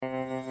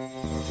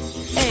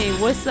Hey,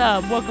 what's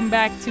up? Welcome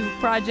back to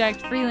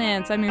Project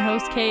Freelance. I'm your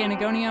host, Kay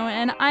Anagonio,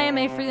 and I am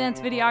a freelance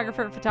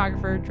videographer,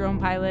 photographer, drone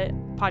pilot,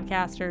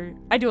 podcaster.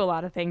 I do a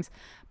lot of things,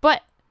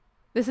 but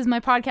this is my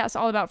podcast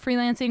all about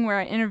freelancing, where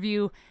I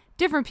interview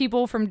different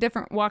people from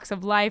different walks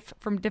of life,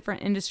 from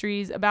different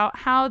industries, about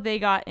how they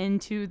got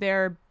into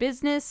their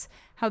business,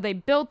 how they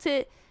built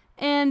it,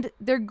 and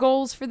their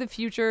goals for the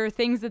future,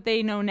 things that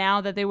they know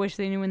now that they wish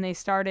they knew when they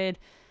started.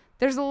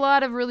 There's a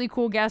lot of really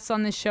cool guests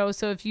on this show,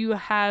 so if you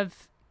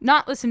have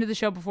not listened to the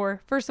show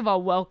before, first of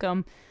all,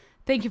 welcome.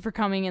 Thank you for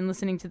coming and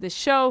listening to this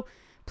show.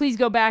 Please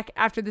go back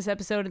after this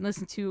episode and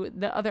listen to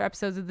the other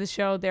episodes of the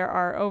show. There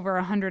are over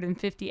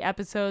 150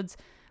 episodes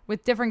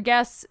with different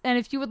guests. And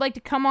if you would like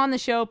to come on the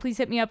show, please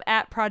hit me up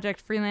at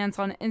Project Freelance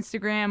on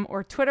Instagram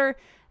or Twitter,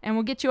 and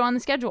we'll get you on the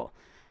schedule.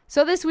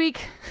 So this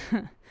week,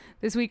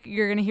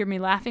 you're going to hear me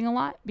laughing a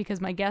lot because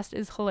my guest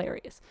is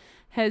hilarious.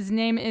 His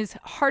name is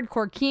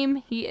Hardcore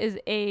Keem. He is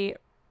a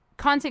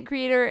content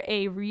creator,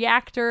 a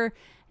reactor,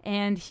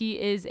 and he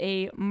is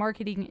a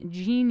marketing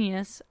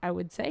genius, I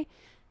would say.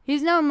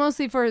 He's known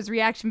mostly for his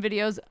reaction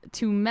videos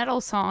to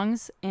metal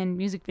songs and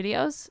music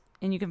videos,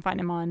 and you can find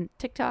him on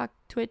TikTok,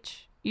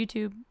 Twitch,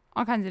 YouTube,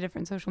 all kinds of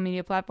different social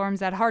media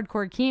platforms at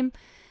Hardcore Keem.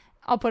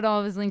 I'll put all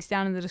of his links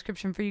down in the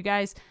description for you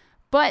guys.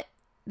 But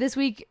this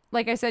week,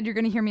 like I said, you're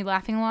going to hear me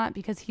laughing a lot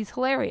because he's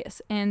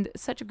hilarious and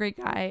such a great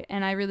guy,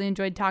 and I really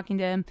enjoyed talking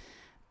to him.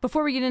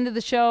 Before we get into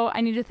the show, I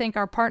need to thank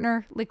our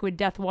partner, Liquid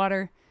Death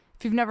Water.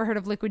 If you've never heard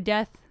of Liquid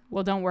Death,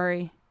 well, don't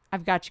worry.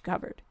 I've got you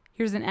covered.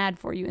 Here's an ad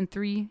for you in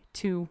 3,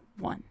 2,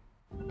 1.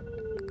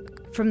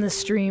 From the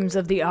streams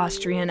of the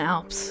Austrian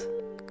Alps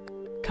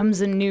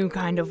comes a new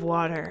kind of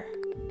water.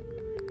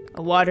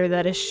 A water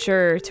that is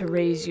sure to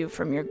raise you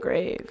from your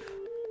grave.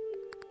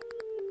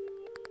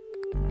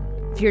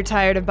 If you're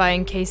tired of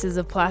buying cases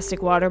of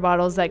plastic water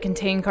bottles that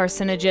contain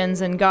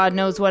carcinogens and God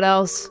knows what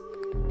else,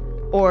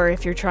 or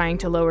if you're trying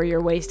to lower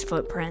your waste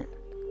footprint,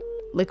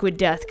 Liquid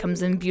Death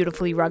comes in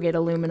beautifully rugged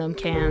aluminum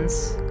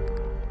cans.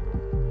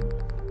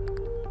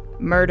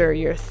 Murder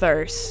your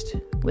thirst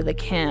with a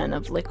can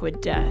of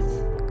Liquid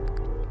Death.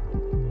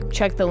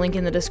 Check the link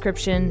in the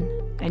description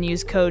and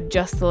use code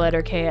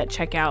JustTheLetterK at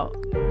checkout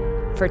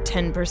for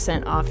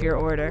 10% off your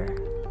order.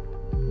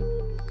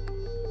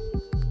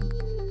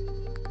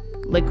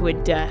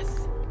 Liquid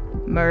Death.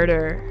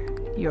 Murder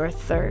your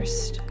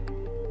thirst.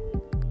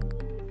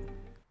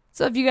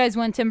 So if you guys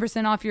want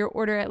 10% off your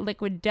order at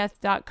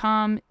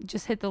liquiddeath.com,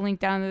 just hit the link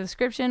down in the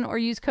description or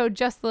use code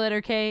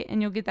JustTheLetterK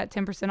and you'll get that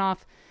 10%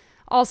 off.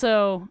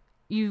 Also,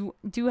 you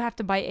do have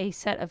to buy a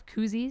set of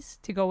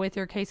koozies to go with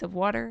your case of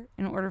water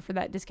in order for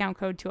that discount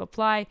code to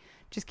apply.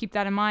 Just keep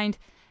that in mind.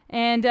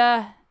 And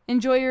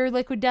enjoy your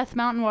Liquid Death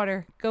mountain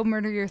water. Go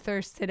murder your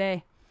thirst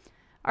today.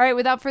 All right,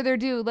 without further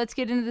ado, let's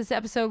get into this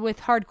episode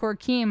with Hardcore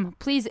Keem.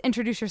 Please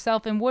introduce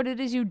yourself and what it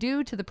is you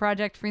do to the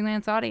Project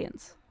Freelance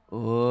audience.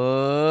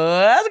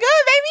 What's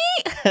good,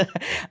 baby?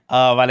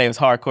 My name is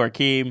Hardcore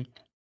Keem.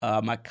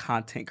 I'm a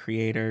content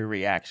creator,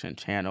 reaction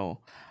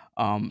channel,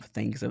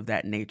 things of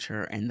that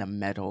nature in the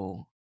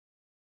metal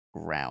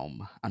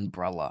realm,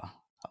 umbrella,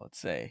 I would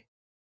say.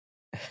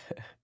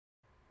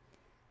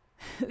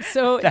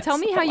 So tell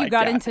me how you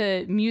got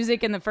into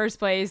music in the first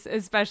place,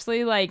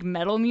 especially like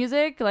metal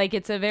music. Like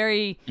it's a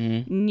very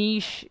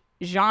niche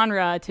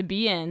genre to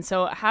be in.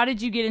 So how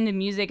did you get into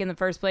music in the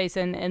first place,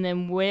 and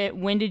then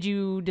when did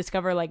you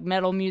discover like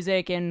metal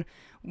music, and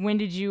when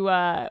did you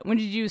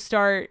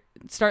start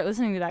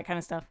listening to that kind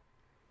of stuff?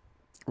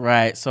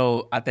 Right.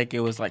 So I think it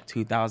was like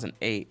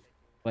 2008.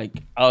 Like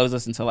I was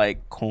listening to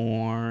like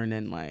Korn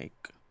and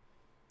like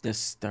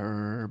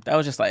Disturbed. That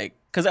was just like,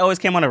 because it always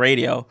came on the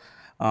radio.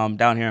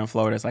 Down here in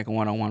Florida, it's like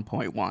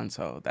 101.1.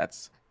 So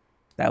that's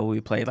what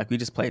we played. Like we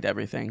just played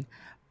everything.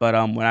 But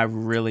when I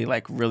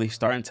really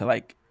starting to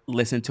like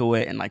listen to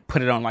it and like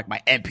put it on like my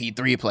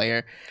MP3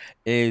 player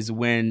is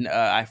when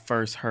I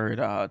first heard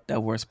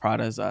Devil Wears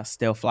Prada's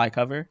Still Fly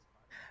cover.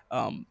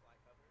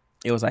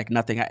 It was like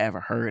nothing I ever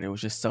heard. It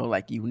was just so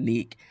like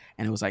unique,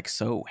 and it was like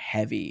so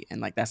heavy, and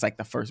like that's like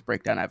the first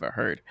breakdown I ever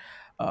heard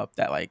of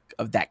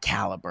that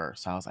caliber.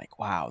 So I was like,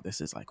 wow,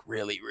 this is like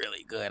really,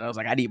 really good. I was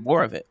like, I need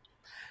more of it.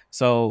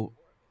 So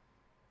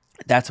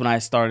that's when I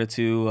started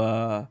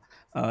to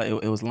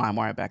it was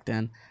LimeWire back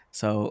then.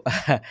 So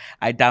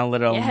I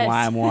downloaded it on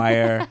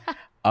LimeWire,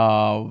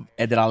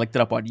 and then I looked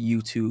it up on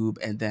YouTube,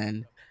 and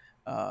then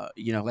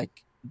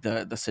like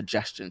the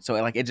suggestion. So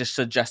it just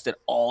suggested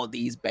all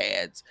these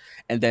bands,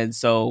 and then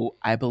so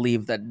I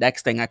believe the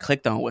next thing I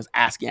clicked on was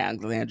Asking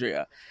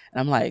Alexandria, and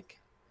I'm like,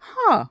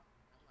 huh.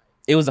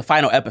 It was the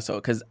final episode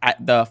because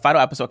the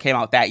final episode came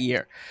out that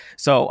year.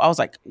 So I was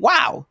like,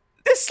 wow,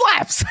 this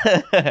slaps.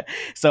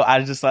 So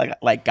I just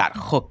like got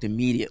hooked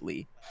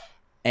immediately,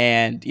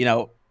 and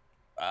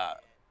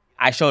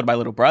I showed my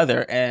little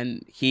brother,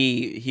 and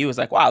he was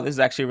like, wow, this is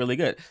actually really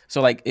good.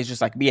 So like it's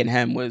just like me and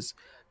him was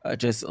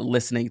just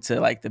listening to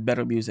like the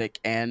better music,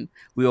 and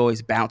we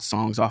always bounce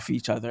songs off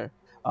each other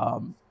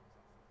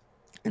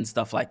and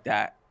stuff like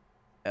that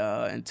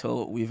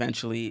until we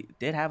eventually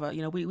did have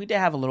we did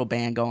have a little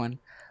band going.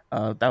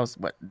 That was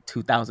what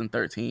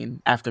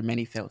 2013 after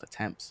many failed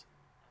attempts.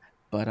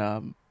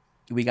 But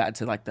we got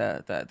into like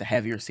the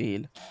heavier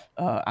scene.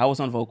 I was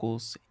on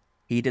vocals.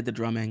 He did the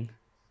drumming.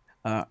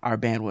 Our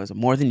band was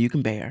More Than You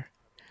Can Bear.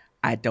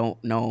 I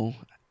don't know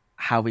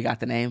how we got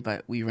the name,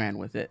 but we ran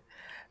with it.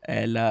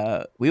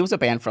 And we was a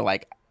band for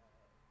like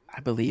I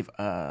believe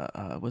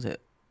was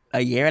it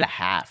a year and a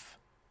half,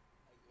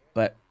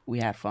 but we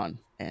had fun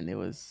and it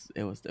was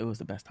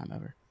the best time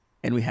ever.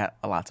 And we had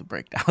a lot of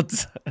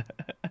breakdowns.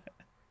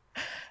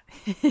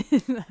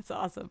 That's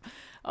awesome.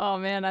 Oh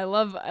man, I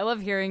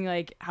love hearing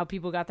like how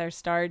people got their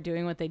start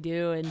doing what they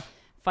do and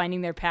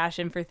finding their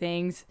passion for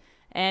things.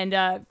 And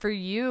for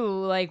you,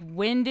 like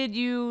when did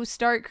you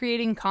start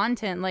creating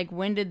content? Like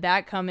when did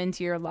that come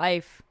into your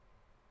life?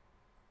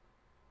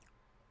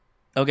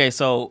 Okay,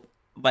 so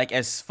like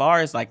as far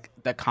as like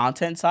the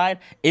content side,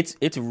 it's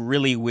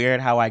really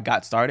weird how I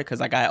got started because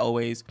like I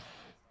always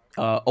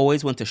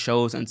went to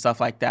shows and stuff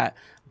like that.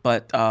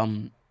 But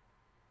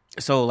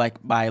so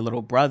like my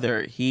little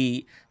brother,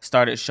 he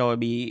started showing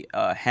me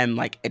him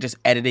like just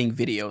editing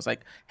videos,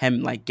 like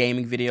him like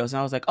gaming videos, and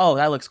I was like, oh,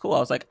 that looks cool. I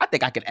was like, I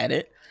think I could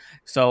edit.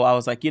 So I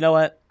was like, you know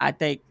what? I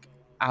think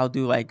I'll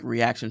do like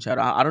reaction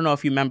channel. I don't know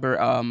if you remember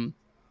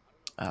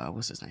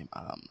what's his name?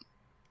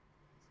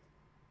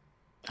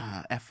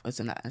 F it's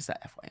not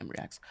FYM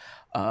reacts.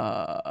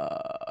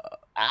 Ah,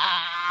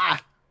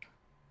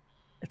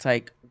 it's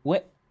like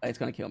what? It's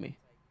gonna kill me.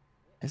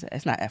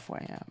 It's not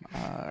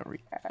FYM.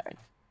 React.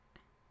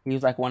 He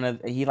was like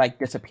he like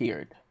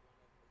disappeared.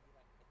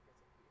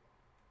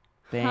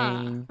 Huh.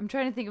 Thing I'm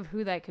trying to think of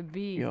who that could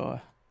be.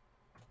 your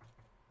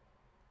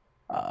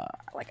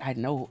like I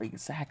know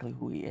exactly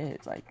who he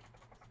is. Like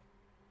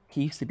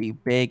he used to be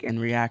big in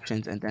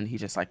reactions, and then he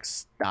just like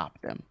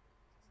stopped them.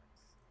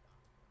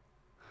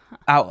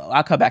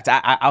 I'll come back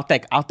to I'll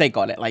think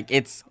on it. Like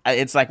it's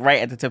like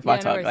right at the tip of my Yeah,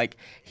 no tongue. worries. Like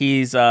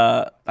he's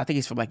I think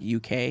he's from like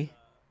UK.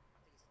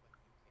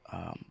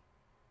 Um,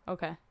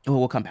 Okay.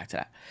 we'll come back to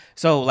that.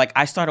 So like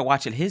I started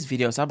watching his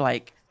videos. I'm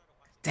like,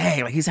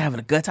 dang, like he's having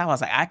a good time. I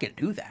was like, I can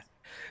do that.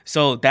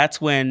 So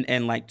that's when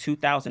in like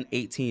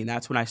 2018,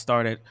 that's when I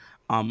started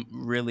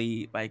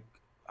really like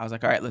I was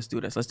like, all right, let's do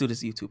this. Let's do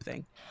this YouTube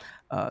thing.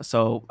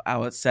 So I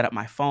would set up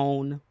my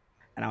phone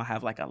and I'll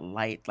have like a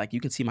light. Like you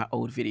can see my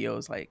old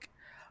videos, like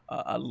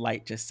a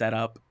light just set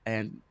up,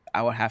 and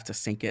I would have to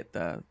sync it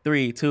the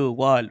 3, 2,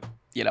 1.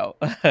 You know,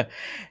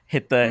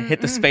 hit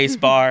the space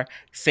Mm-mm. bar,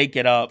 sync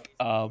it up,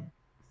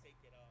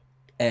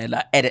 and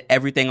edit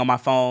everything on my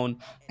phone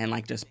and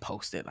like just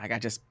post it. Like I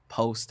just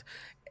post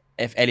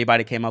if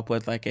anybody came up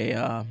with like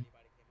a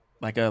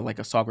like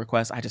a song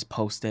request, I just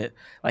post it.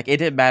 Like it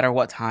didn't matter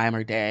what time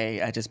or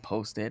day, I just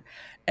post it.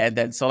 And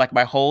then so like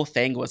my whole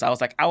thing was I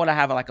was like I want to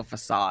have like a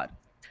facade.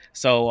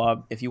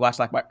 So if you watch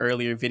like my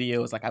earlier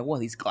videos, like I wore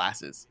these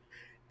glasses,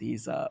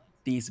 these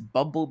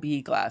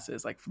bumblebee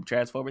glasses, like from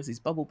Transformers, these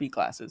bumblebee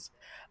glasses,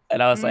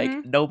 and I was like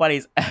Mm-hmm.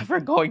 nobody's ever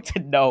going to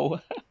know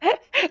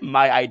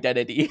my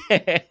identity.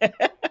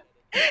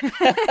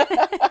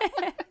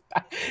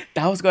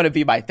 That was going to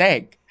be my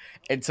thing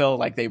until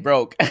like they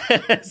broke.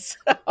 so,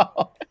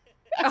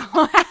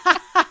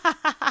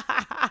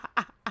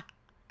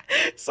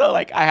 so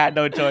like I had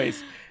no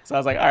choice. So I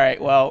was like, all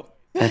right, well,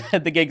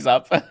 the gig's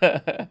up.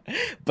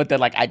 But then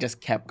like I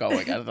just kept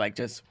going. I like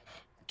just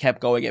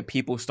kept going, and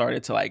people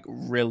started to like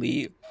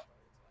really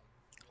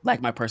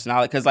like my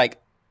personality because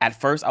like at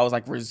first I was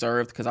like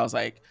reserved because I was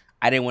like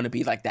I didn't want to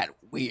be like that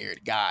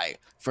weird guy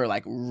for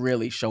like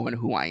really showing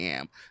who I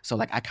am. So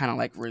like I kind of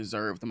like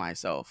reserved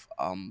myself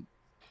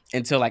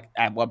until like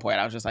at one point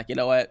I was just like, you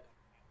know what?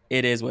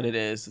 It is what it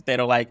is. If they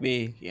don't like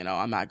me,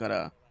 I'm not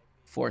gonna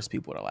force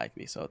people to like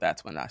me. So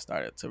that's when I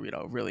started to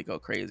really go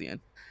crazy and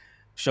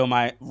show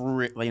my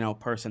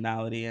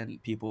personality,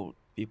 and people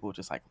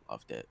just like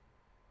loved it,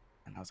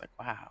 and I was like,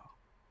 wow,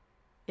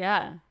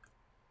 Yeah.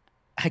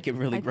 I can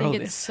really I think grow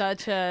it's this.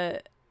 such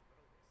a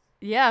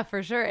yeah,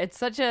 for sure. It's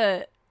such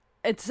a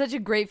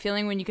great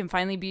feeling when you can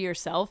finally be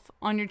yourself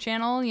on your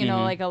channel. Hmm.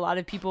 Like a lot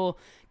of people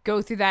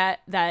go through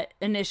that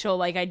initial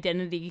like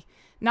identity,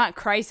 not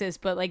crisis,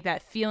 but like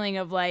that feeling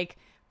of like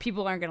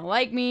people aren't gonna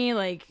like me,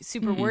 like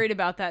super Hmm. worried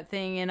about that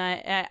thing. And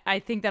I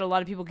think that a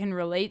lot of people can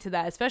relate to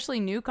that, especially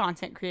new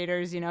content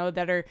creators,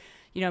 that are,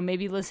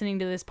 maybe listening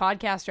to this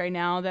podcast right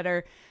now that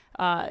are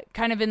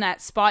kind of in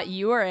that spot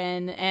you are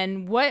in.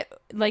 And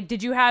what, like,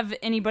 did you have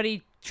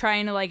anybody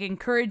trying to like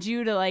encourage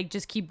you to like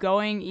just keep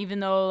going even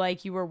though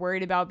like you were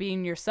worried about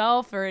being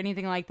yourself or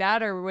anything like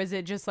that, or was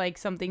it just like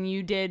something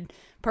you did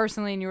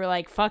personally and you were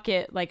like fuck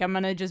it, like I'm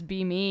gonna just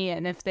be me,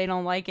 and if they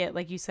don't like it,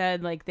 like you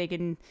said, like they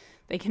can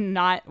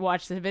not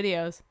watch the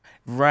videos?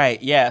 Right.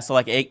 Yeah. So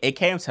like it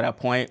came to that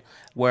point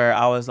where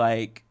I was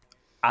like,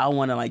 I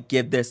want to like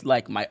give this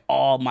like my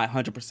all, my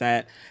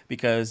 100%,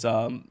 because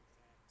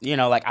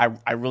like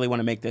I really want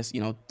to make this,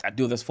 I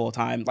do this full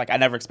time. Like I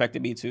never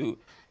expected me to,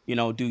 do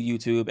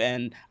YouTube,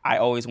 and I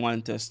always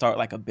wanted to start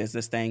like a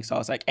business thing. So I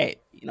was like, hey,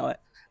 you know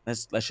what?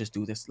 Let's just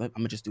do this. I'm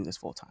gonna just do this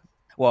full time.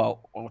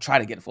 Well, I'll try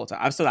to get it full time.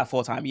 I'm still not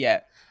full time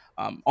yet.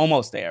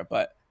 Almost there,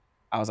 but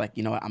I was like,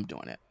 you know what? I'm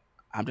doing it.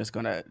 I'm just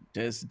gonna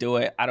just do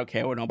it. I don't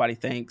care what nobody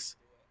thinks.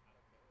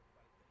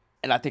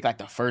 And I think like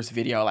the first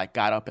video like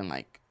got up and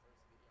like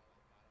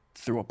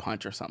threw a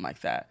punch or something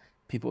like that.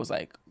 People was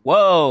like,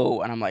 "Whoa!"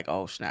 And I'm like,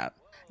 "Oh snap!"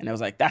 And it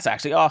was like, "That's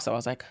actually awesome." I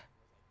was like,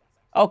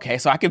 "Okay,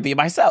 so I can be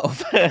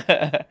myself."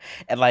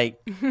 And like,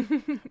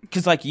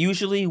 because like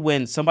usually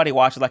when somebody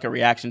watches like a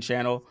reaction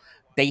channel,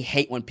 they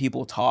hate when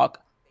people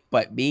talk.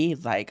 But me,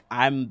 like,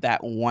 I'm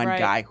that one Right.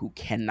 guy who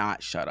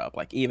cannot shut up.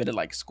 Like even in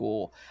like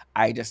school,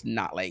 I just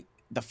not like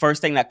the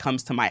first thing that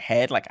comes to my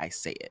head, like I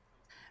say it.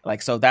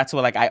 Like so that's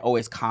what like I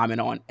always comment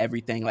on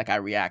everything like I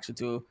reaction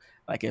to.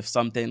 Like if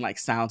something like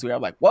sounds weird,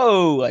 I'm like,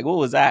 whoa, like what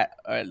was that?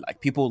 Or like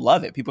people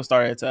love it. People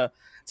started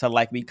to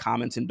like me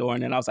commenting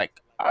during, and I was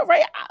like, all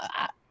right,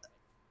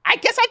 I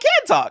guess I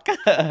can talk.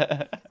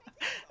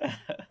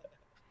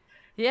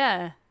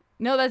 Yeah.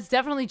 No, that's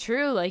definitely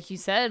true. Like you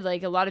said,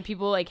 like a lot of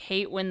people like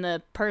hate when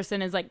the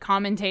person is like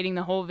commentating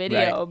the whole Right,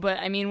 video. But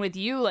I mean, with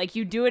you, like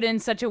you do it in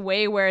such a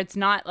way where it's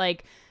not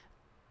like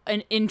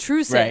an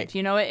intrusive, right.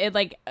 you know, it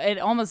like it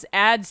almost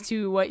adds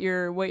to what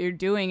you're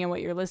doing and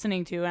what you're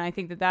listening to. And I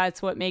think that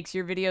that's what makes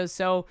your videos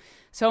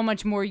so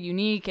much more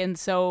unique and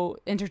so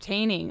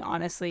entertaining,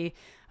 honestly.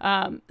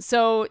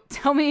 So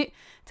tell me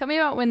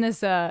about when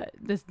this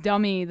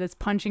dummy, this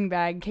punching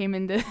bag came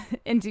into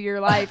into your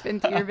life,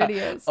 into your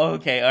videos.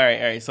 Okay, all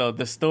right. So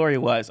the story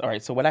was all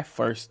right. So when I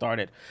first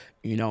started,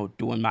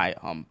 doing my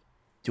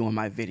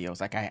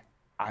videos, like I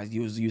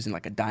was using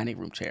like a dining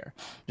room chair,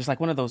 just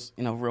like one of those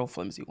real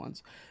flimsy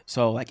ones.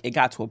 So like it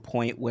got to a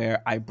point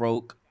where I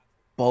broke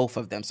both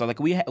of them. So like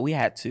we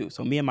had two.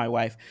 So me and my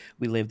wife,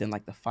 we lived in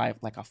like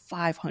a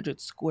 500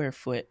 square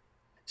foot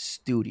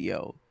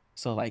studio.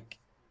 So like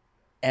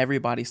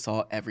everybody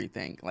saw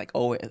everything. Like,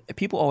 oh,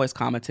 people always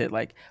commented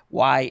like,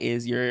 "Why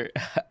is your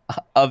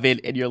oven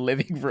in your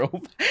living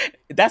room?"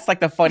 That's like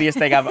the funniest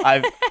thing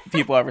I've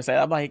people ever said.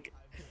 I'm like,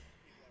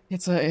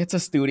 it's a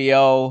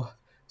studio,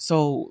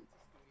 so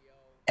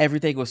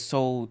everything was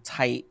so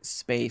tight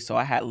space, so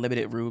I had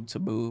limited room to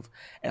move.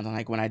 And then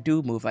like when I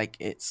do move, like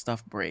it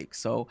stuff breaks.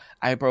 So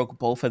I broke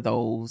both of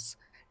those,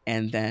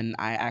 and then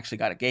I actually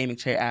got a gaming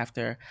chair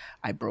after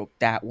I broke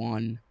that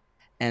one,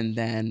 and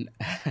then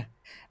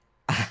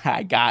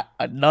I got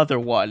another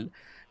one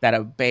that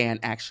a band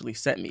actually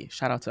sent me.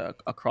 Shout out to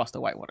Across the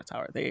Whitewater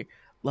Tower. They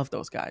love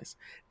those guys.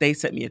 They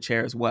sent me a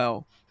chair as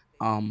well.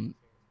 Um,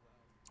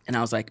 and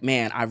I was like,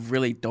 man, I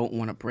really don't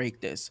want to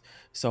break this.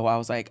 So I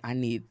was like, I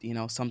need,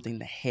 something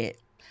to hit.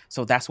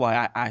 So that's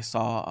why I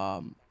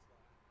saw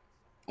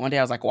one day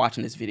I was like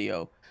watching this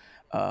video.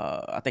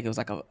 I think it was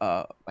like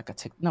a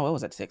tick. No, it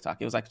was a TikTok.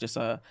 It was like just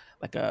a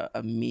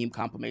meme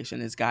compilation.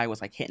 This guy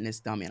was like hitting this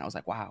dummy, and I was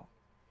like, wow,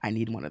 I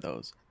need one of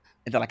those.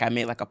 And then like I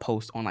made like a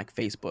post on like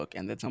Facebook,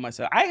 and then somebody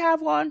said, I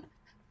have one.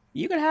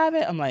 You can have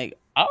it. I'm like,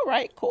 all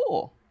right,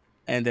 cool.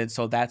 And then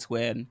so that's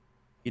when,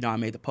 I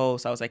made the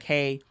post. I was like,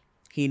 hey,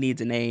 he needs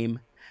a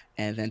name.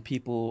 And then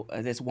people,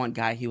 this one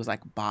guy, he was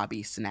like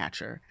Bobby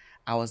Snatcher.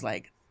 I was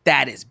like,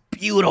 that is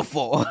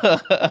beautiful.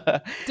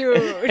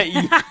 Dude.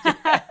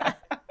 Yeah.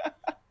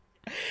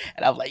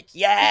 And I'm like,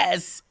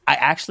 yes. I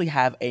actually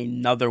have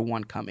another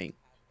one coming.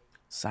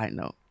 Side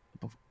note.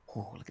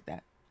 Oh, look at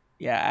that.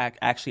 Yeah, I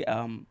actually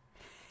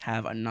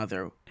have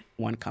another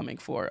one coming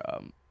for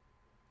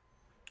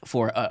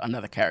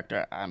another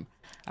character. I'm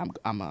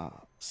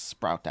a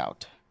sprout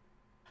out.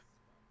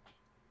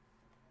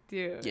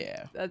 Dude,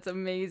 Yeah, that's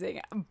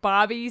amazing.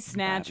 Bobby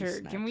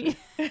Snatcher. Bobby Can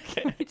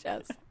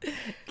Snatcher. we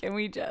can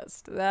we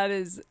just that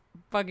is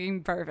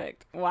fucking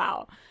perfect.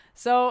 Wow.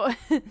 So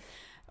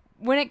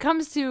when it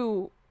comes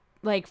to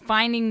like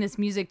finding this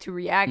music to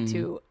react Mhm.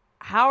 to,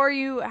 how are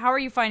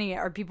you finding it?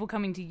 Are people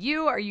coming to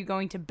you? Are you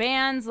going to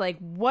bands? Like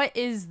what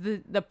is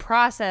the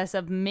process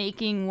of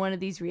making one of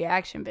these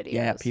reaction videos?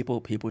 Yeah,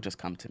 people just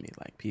come to me.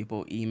 Like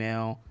people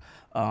email,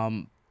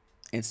 um,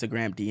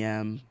 Instagram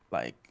DM.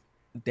 Like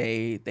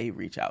they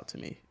reach out to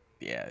me.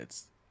 Yeah,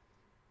 it's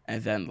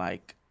and then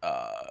like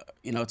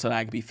till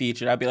I can be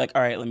featured, I'd be like,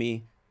 all right, let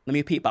me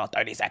peep out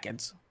 30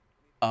 seconds.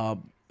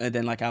 And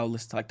then like I'll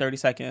listen to like 30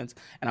 seconds,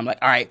 and I'm like,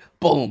 all right,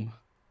 boom,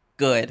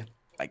 good.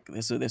 Like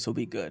this will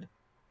be good.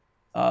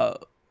 Uh,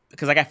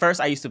 because like at first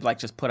I used to like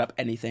just put up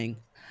anything,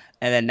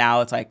 and then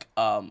now it's like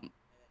I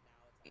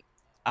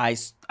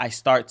I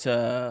start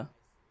to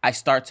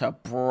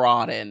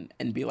broaden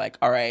and be like,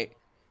 all right,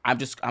 I'm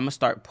gonna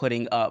start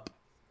putting up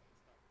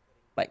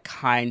like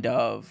kind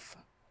of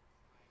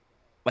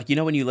like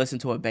when you listen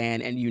to a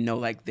band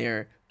and like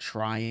they're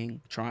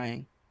trying.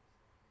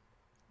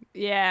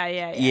 Yeah.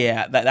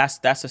 Yeah, that's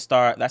the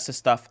start. That's the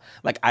stuff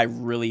like I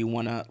really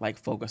want to like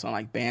focus on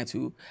like bands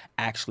who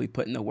actually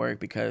put in the work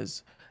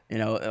because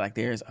like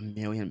there's a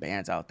million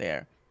bands out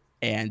there,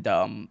 and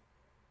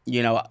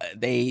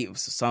they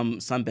some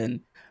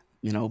been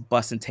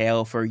busting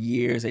tail for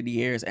years and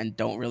years and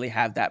don't really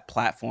have that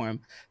platform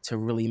to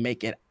really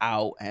make it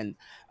out. And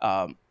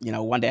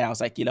one day I was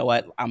like, you know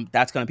what,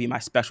 that's gonna be my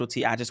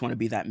specialty. I just want to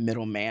be that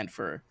middleman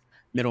for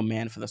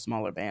the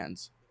smaller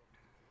bands.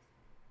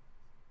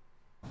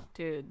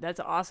 Dude, that's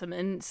awesome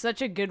and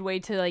such a good way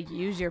to like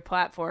use your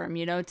platform,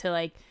 to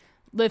like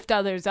lift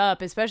others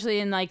up, especially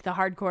in like the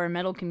hardcore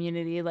metal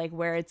community, like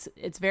where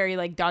it's very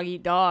like dog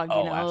eat dog,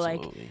 you know.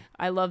 Absolutely. Like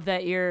I love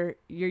that you're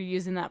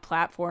using that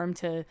platform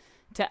to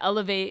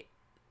elevate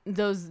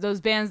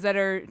those bands that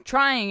are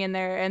trying, and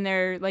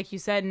they're like you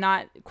said,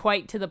 not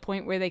quite to the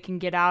point where they can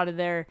get out of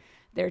their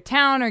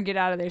town or get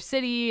out of their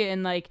city.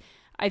 And like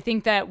I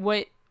think that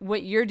what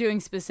you're doing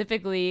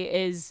specifically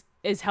is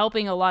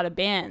helping a lot of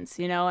bands,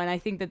 you know. And I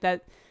think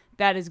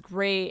that is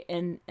great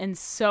and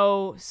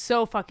so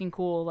fucking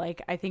cool.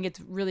 Like I think it's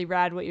really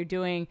rad what you're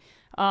doing.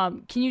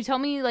 Can you tell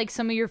me like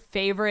some of your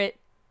favorite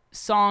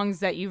songs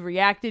that you've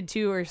reacted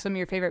to, or some of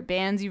your favorite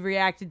bands you've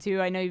reacted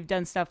to? I know you've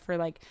done stuff for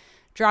like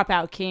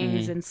Dropout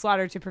Kings and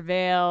Slaughter to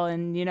Prevail,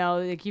 and you know,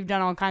 like you've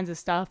done all kinds of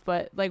stuff,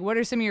 but like what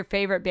are some of your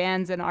favorite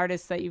bands and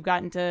artists that you've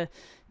gotten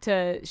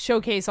to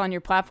showcase on your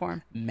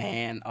platform?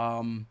 Man,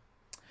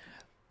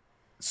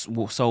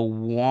 so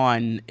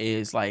one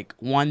is like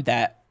one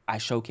that I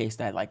showcased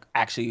that like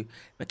actually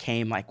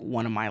became like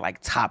one of my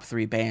like top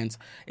 3 bands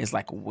is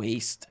like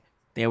Waste.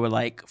 They were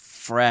like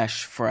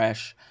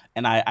fresh,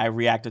 and I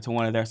reacted to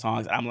one of their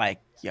songs. I'm like,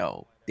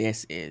 yo, they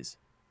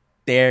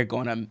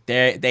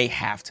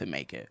have to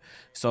make it.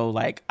 So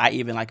like I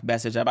even like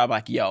message up. I'm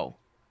like, yo,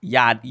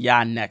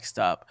 y'all next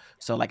up.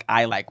 So like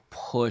I like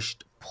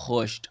pushed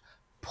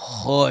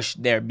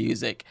their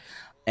music,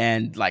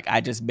 and like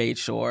I just made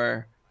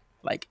sure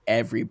like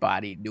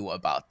everybody knew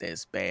about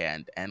this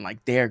band, and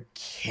like they're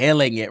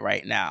killing it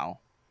right now.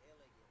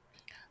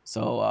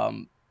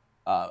 So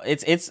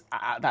that's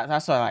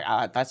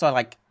why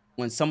like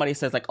when somebody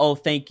says like, oh,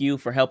 thank you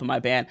for helping my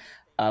band.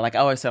 Like I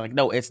always say, like,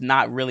 no, it's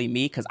not really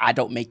me because I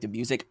don't make the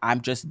music. I'm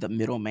just the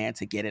middleman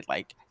to get it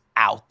like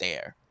out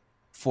there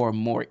for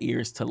more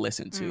ears to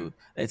listen to.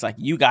 It's like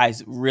you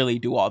guys really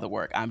do all the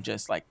work. I'm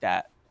just like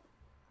that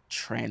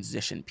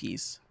transition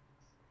piece.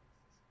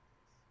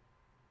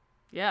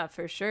 Yeah,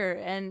 for sure.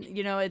 And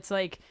you know, it's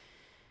like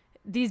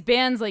these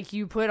bands like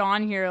you put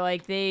on here,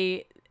 like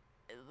they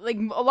like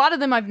a lot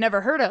of them I've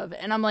never heard of,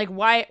 and I'm like,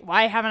 why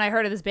haven't I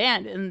heard of this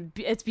band? And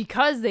it's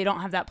because they don't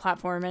have that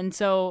platform. And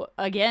so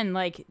again,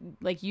 like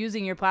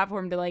using your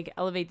platform to like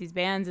elevate these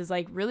bands is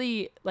like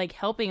really like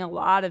helping a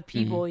lot of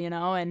people, you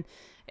know. And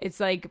it's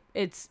like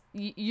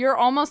you're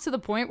almost to the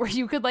point where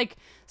you could like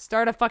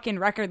start a fucking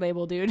record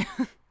label, dude.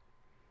 I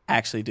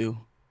actually do.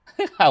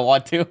 I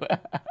want to.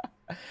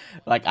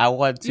 Like I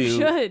want to. You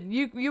should.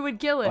 You would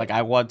kill it. Like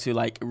I want to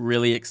like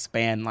really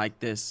expand like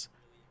this,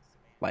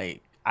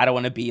 like. I don't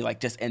want to be like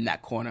just in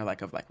that corner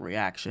like of like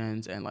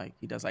reactions and like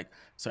he does like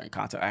certain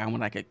content. I want to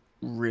like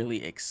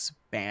really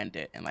expand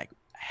it and like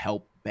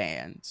help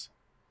bands.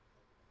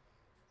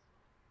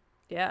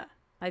 Yeah,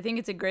 I think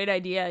it's a great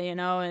idea, you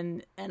know,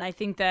 and I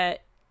think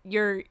that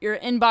your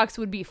inbox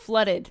would be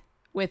flooded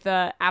with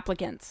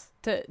applicants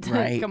to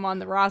Right. come on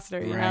the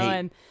roster, you know. Right.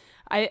 And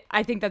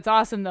I think that's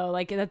awesome though.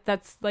 Like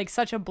that's like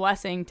such a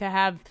blessing to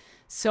have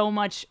so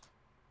much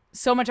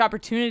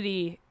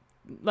opportunity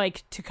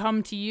like to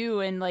come to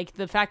you, and like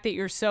the fact that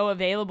you're so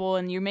available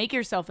and you make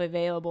yourself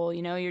available,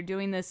 you know, you're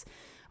doing this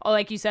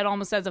like you said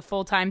almost as a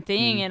full-time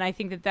thing. And I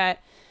think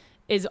that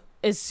is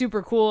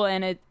super cool,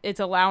 and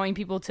it's allowing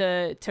people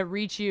to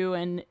reach you.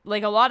 And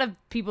like a lot of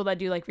people that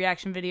do like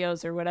reaction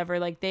videos or whatever,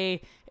 like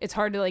it's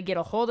hard to like get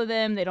a hold of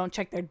them, they don't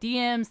check their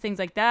DMs, things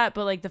like that.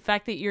 But like the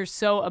fact that you're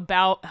so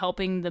about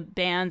helping the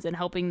bands and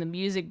helping the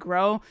music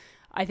grow,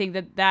 I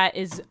think that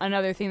is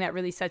another thing that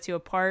really sets you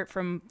apart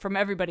from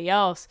everybody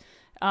else.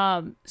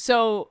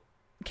 So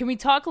can we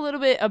talk a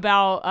little bit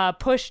about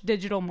Push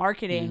Digital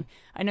Marketing?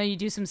 I know you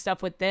do some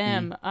stuff with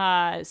them.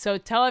 So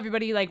tell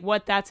everybody like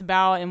what that's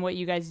about and what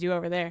you guys do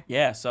over there.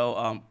 Yeah,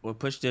 so with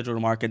Push Digital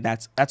Marketing,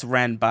 that's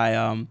ran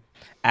by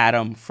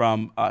Adam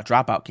from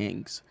Dropout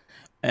Kings,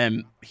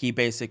 and he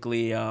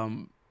basically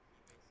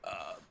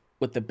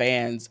with the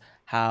bands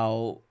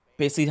how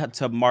basically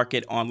to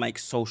market on like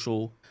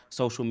social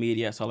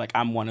media. So like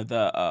I'm one of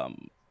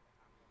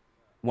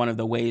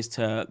the ways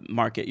to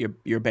market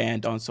your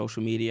band on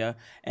social media,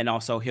 and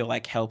also he'll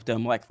like help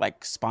them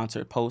like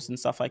sponsor posts and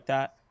stuff like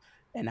that,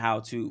 and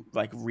how to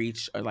like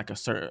reach like a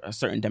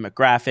certain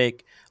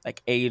demographic,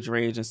 like age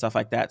range and stuff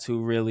like that, to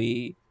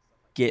really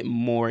get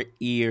more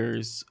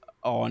ears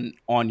on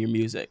your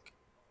music.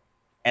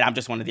 And I'm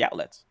just one of the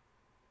outlets.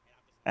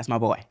 That's my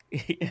boy.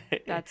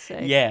 That's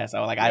sick. Yeah,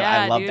 so like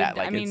yeah, I love dude. that.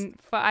 Like I mean,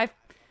 okay.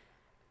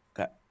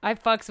 I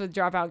fucks with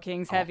Dropout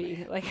Kings heavy.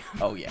 Man. Like,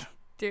 Oh yeah.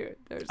 dude,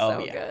 they're so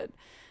yeah. good.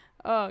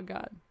 Oh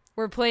god,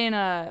 we're playing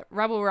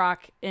Rebel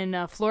Rock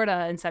in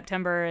Florida in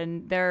September,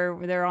 and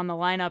they're on the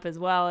lineup as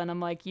well. And I'm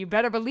like, you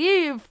better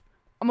believe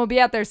I'm gonna be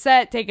at their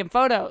set taking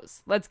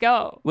photos. Let's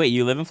go. Wait,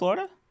 you live in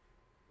Florida?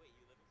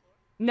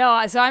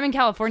 No, so I'm in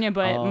California,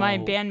 but my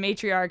Oh. band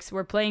Matriarchs,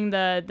 we're playing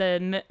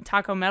the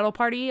Taco Metal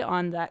Party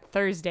on that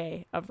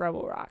Thursday of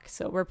Rebel Rock.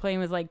 So we're playing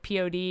with like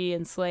POD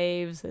and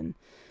Slaves, and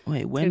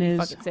Wait, it's when gonna be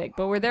is fucking sick.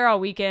 But we're there all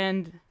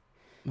weekend.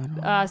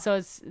 So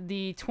it's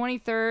the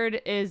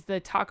 23rd is the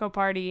Taco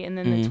Party, and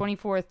then the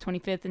 24th,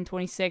 25th, and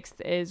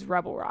 26th is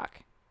Rebel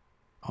Rock.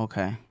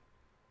 Okay.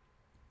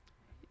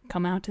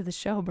 Come out to the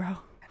show, bro.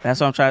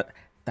 That's what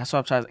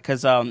I'm trying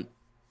because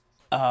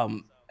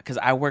because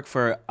I work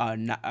for I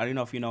don't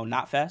know if you know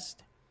Knotfest.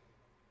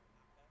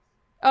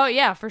 Oh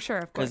yeah, for sure,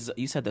 of course. Because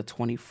you said the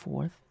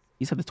 24th.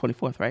 You said the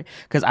 24th, right?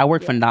 Because I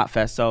work for Yeah.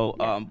 Knotfest, so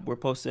Yeah. I'm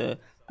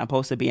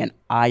supposed to be in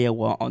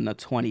Iowa on the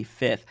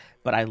 25th,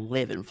 but I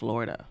live in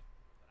Florida.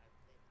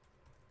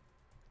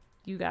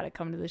 You got to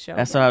come to the show.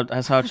 That's what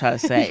I'm trying to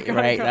say,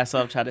 right? Come. That's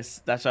what I'm trying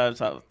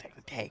to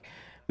hey,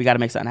 we got to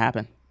make something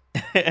happen.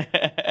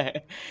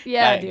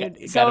 Yeah, got, dude. got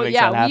to So make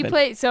yeah, something we happen.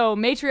 play. So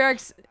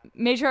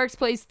Matriarchs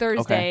plays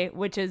Thursday, Okay.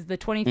 which is the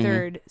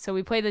 23rd. So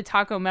we play the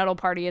Taco Metal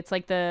Party. It's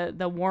like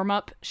the warm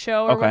up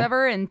show or Okay.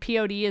 whatever, and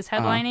POD is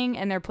headlining,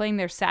 and they're playing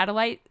their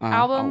Satellite Oh,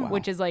 album, wow.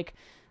 which is like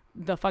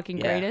the fucking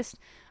Yeah. greatest.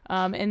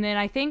 And then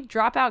I think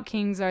Dropout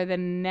Kings are the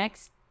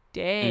next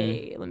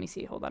day. Let me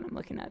see. Hold on, I'm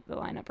looking at the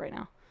lineup right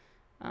now.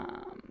 Where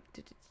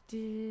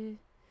you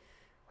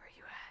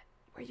at?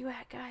 Where you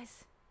at,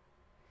 guys?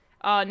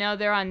 Oh no,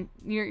 they're on.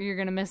 You're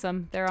gonna miss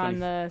them. They're on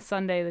the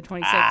Sunday, the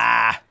 26th.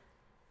 Ah.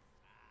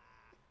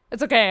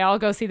 It's okay. I'll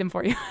go see them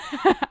for you.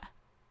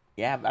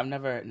 Yeah, I've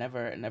never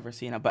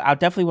seen it, but I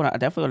definitely want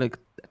a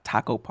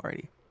taco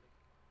party.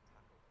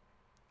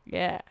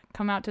 Yeah,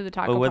 come out to the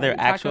taco But will party. there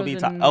actually be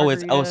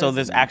Tacos and so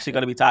there's margaritas actually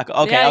going to be taco.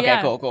 Okay, Yeah, okay,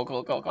 yeah. cool.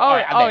 Oh, All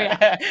right, oh I'm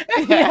there.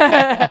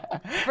 yeah,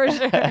 for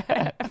sure,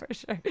 for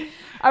sure.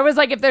 I was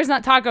like, if there's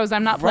not tacos,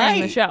 I'm not playing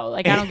the Right. show.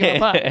 Like, I don't give a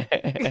fuck.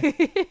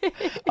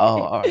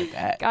 Oh, all right,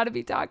 that. Got to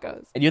be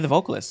tacos. And you're the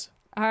vocalist.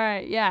 All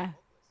right, yeah,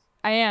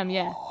 I am.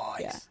 Yeah,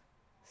 yeah. Nice.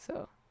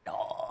 So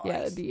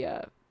Nice.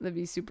 yeah, that'd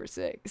be super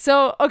sick.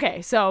 So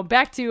okay, so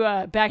back to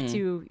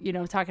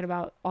talking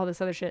about all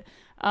this other shit.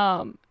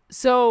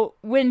 So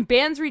when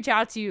bands reach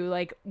out to you,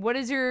 like what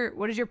is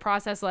your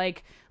process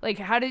like? Like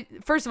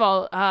first of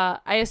all,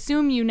 I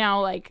assume you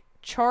now like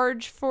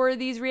charge for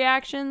these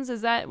reactions.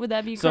 Would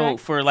that be So correct?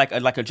 for like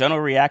a general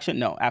reaction,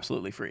 no,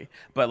 absolutely free.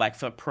 But like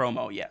for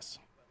promo, yes.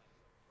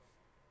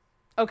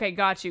 Okay,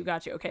 got you.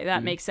 Okay,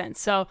 that makes sense.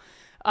 So,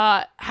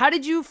 how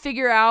did you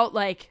figure out,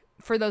 like,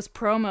 for those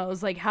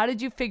promos, like, how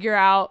did you figure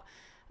out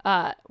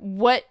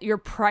what your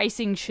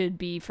pricing should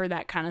be for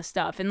that kind of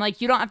stuff? And, like,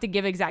 you don't have to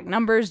give exact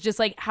numbers, just,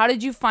 like, how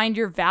did you find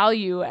your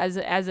value as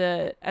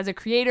a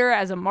creator,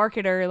 as a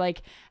marketer?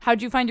 Like, how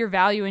did you find your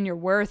value and your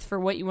worth for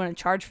what you want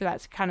to charge for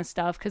that kind of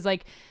stuff? Because,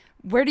 like,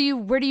 where do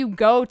you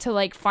go to,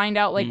 like, find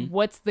out, like,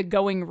 what's the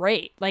going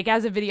rate? Like,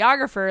 as a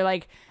videographer,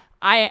 like,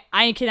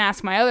 I can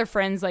ask my other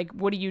friends, like,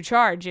 what do you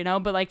charge, you know?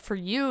 But, like, for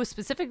you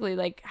specifically,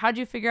 like, how'd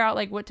you figure out,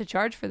 like, what to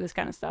charge for this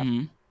kind of stuff?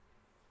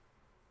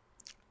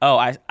 Oh,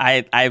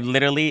 I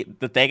literally,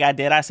 the thing I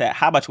did, I said,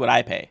 how much would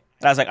I pay?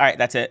 And I was like, all right,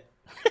 that's it.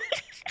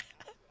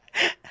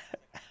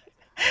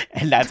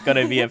 And that's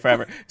gonna be it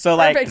forever. So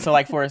like, Perfect. so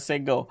like for that's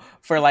the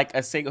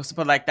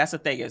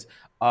thing is,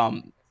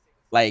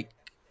 like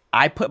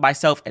I put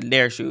myself in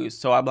their shoes.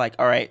 So I'm like,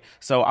 all right,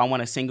 so I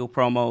want a single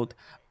promo.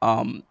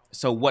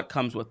 So what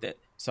comes with it?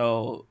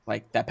 So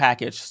like that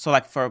package. So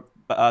like for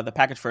the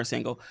package for a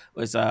single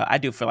was I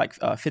do for like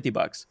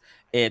 $50.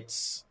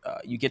 It's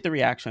you get the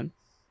reaction,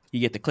 you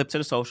get the clip to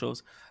the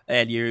socials,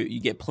 and you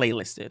get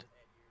playlisted.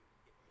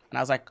 And I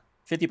was like,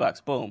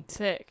 $50, boom.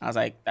 Sick. I was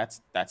like,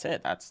 that's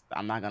it.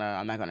 I'm not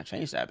gonna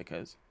change that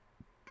because,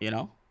 you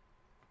know.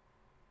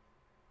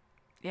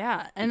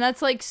 Yeah, and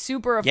that's like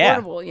super Yeah.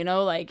 affordable, you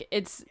know, like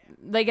it's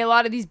like a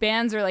lot of these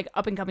bands are like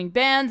up and coming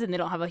bands and they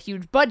don't have a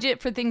huge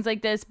budget for things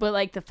like this, but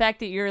like the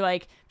fact that you're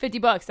like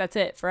 $50, that's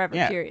it forever,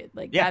 Yeah. period.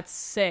 Like Yeah. that's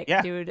sick,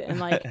 Yeah. dude.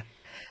 And like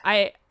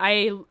I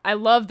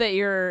love that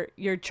you're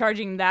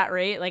charging that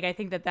rate. Like I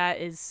think that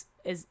is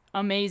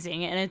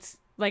amazing, and it's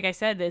like I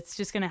said, it's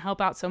just going to help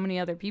out so many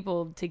other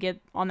people to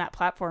get on that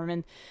platform.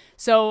 And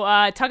so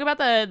talk about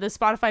the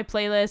Spotify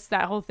playlist,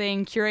 that whole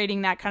thing,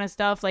 curating that kind of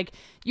stuff. Like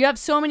you have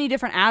so many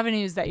different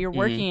avenues that you're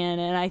working in.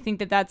 And I think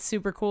that that's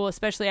super cool,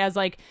 especially as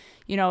like,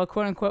 you know, a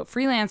quote unquote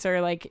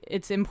freelancer. Like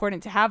it's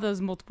important to have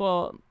those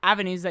multiple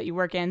avenues that you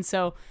work in.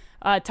 So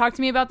talk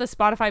to me about the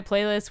Spotify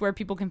playlist, where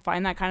people can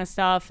find that kind of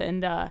stuff.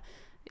 And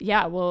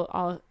yeah, well,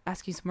 I'll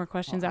ask you some more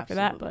questions after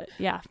that. But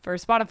yeah, for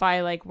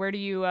Spotify, like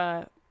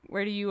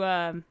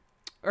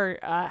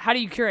how do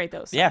you curate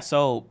those? Yeah,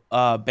 so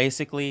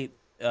basically,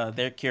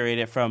 they're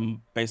curated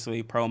from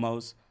basically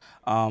promos,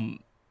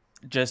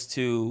 just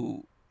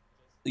to,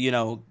 you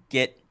know,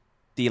 get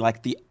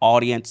the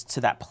audience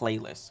to that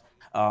playlist,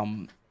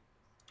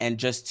 and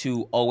just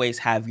to always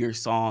have your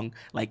song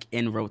like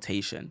in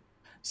rotation.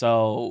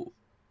 So,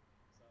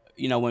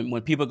 you know,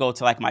 when people go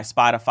to like my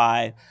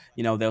Spotify,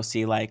 you know, they'll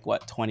see like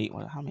what 20.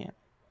 Well, how many?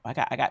 I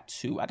got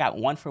two. I got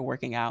one for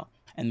working out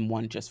and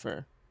one just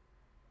for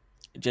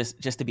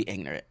just to be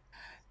ignorant.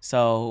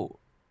 So,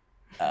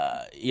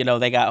 you know,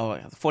 they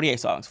got 48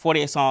 songs.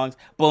 48 songs.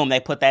 Boom, they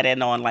put that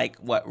in on like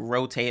what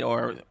rotate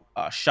or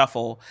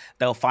shuffle.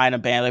 They'll find a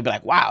band. They'll be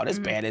like, wow, this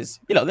band is,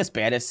 you know, this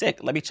band is sick.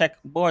 Let me check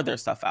more of their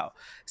stuff out.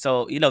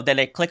 So, you know, then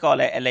they click on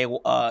it and they,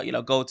 you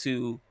know, go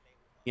to,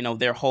 you know,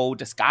 their whole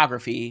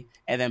discography,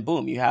 and then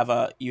boom, you have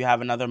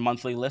another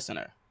monthly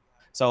listener.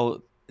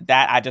 So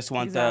that I just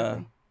want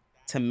Exactly.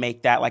 to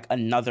make that like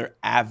another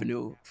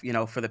avenue, you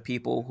know, for the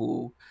people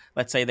who,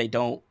 let's say they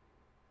don't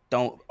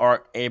don't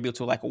are able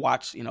to like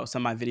watch, some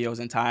of my videos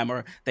in time,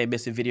 or they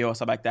miss a video or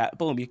something like that,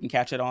 boom, you can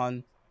catch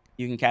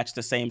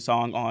the same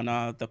song on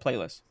the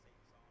playlist.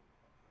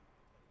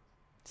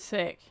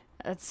 Sick.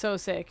 That's so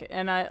sick.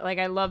 And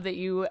I love that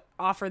you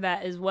offer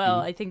that as well.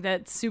 I think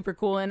that's super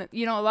cool. And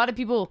a lot of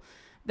people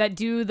that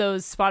do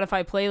those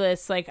Spotify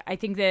playlists, like I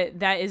think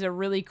that is a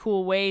really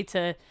cool way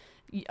to,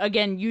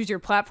 again, use your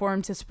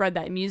platform to spread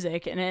that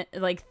music. And it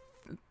like,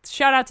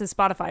 shout out to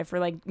Spotify for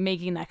like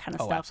making that kind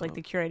of stuff,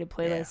 absolutely. like the curated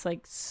playlist,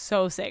 like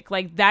so sick.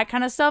 Like that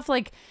kind of stuff,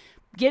 like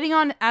getting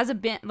on as a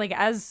band, like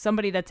as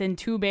somebody that's in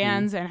two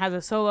bands and has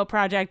a solo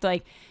project,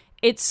 like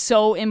it's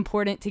so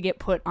important to get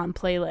put on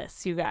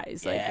playlists, you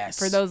guys. Like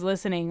for those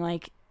listening,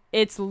 like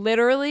it's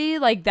literally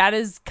like that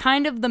is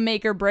kind of the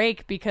make or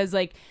break, because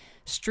like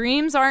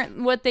streams aren't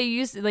what they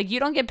used to. Like you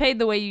don't get paid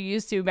the way you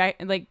used to back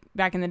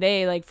in the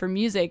day, like for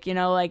music,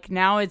 like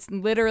now it's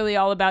literally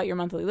all about your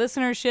monthly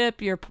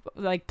listenership, your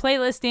like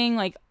playlisting,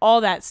 like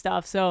all that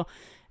stuff. So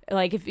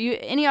like if you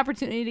any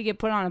opportunity to get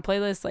put on a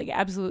playlist, like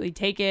absolutely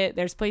take it.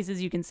 There's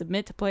places you can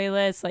submit to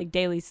playlists, like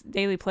daily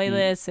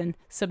playlists and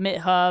Submit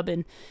Hub,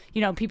 and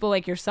people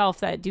like yourself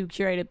that do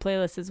curated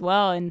playlists as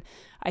well. And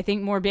I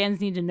think more bands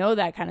need to know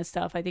that kind of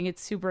stuff. I think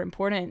it's super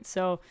important.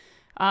 So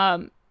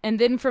and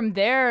then from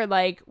there,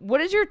 like what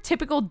does your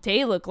typical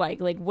day look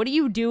like? Like what do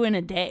you do in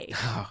a day?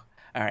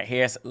 All right,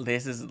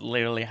 this is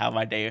literally how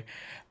my day.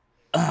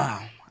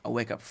 I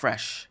wake up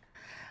fresh,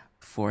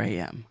 4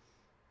 a.m.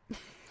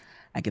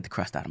 I get the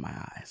crust out of my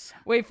eyes.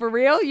 Wait, for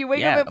real? You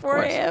wake up at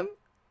 4 a.m.?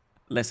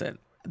 Listen,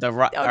 The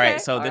Rock. Okay, all right,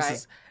 so this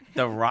is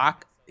The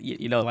Rock. Like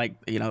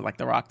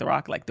The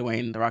Rock, like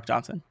Dwayne The Rock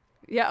Johnson.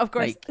 Yeah, of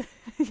course. Like,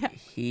 yeah.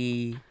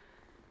 He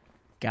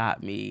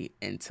got me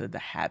into the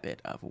habit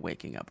of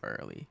waking up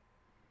early,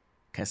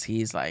 because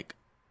he's like,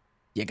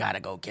 you gotta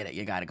go get it.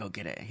 You gotta go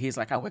get it. He's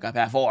like, I wake up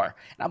at 4, and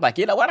I'm like,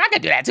 you know what? I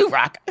can do that too,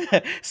 Rock.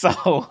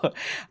 So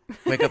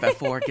wake up at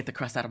 4, get the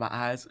crust out of my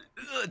eyes,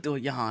 do a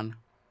yawn.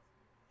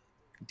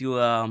 Do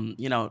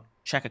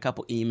check a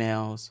couple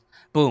emails,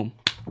 boom,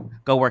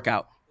 go work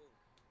out.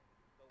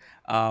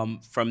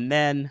 From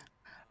then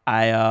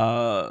I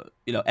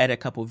edit a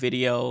couple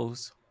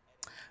videos,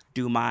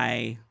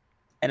 I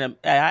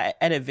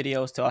edit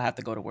videos till I have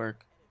to go to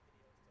work.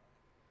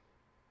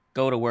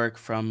 Go to work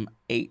from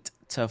 8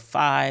 to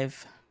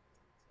 5,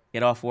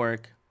 get off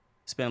work,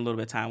 spend a little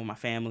bit of time with my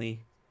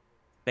family,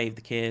 bathe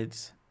the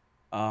kids,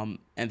 and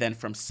then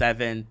from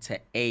 7 to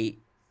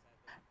 8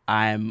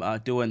 I'm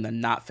doing the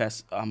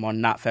Knotfest. I'm on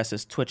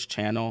Knotfest's Twitch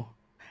channel,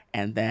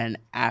 and then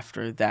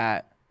after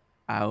that,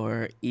 I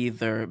will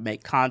either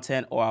make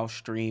content or I'll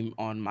stream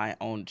on my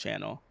own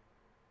channel,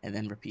 and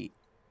then repeat.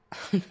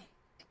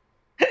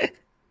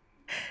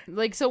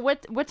 Like, so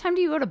what time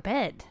do you go to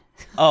bed?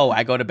 Oh,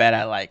 I go to bed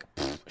at like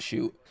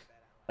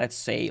let's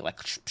say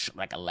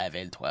like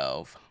 11,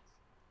 12.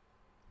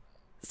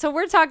 So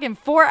we're talking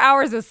 4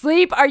 hours of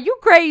sleep. Are you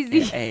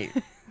crazy? Hey.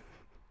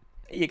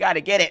 You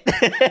gotta get it.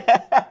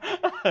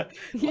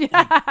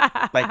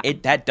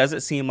 That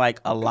doesn't seem like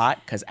a lot,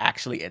 because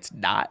actually it's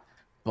not,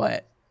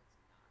 but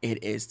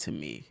it is to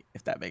me,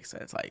 if that makes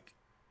sense. Like,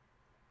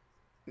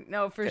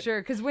 no, for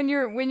sure, because when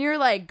you're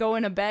like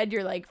going to bed,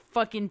 you're like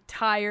fucking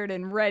tired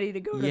and ready to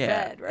go to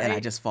bed, right? And I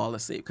just fall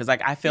asleep, because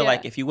like I feel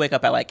like if you wake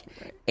up at like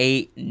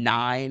 8,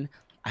 9,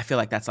 I feel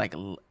like that's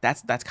kind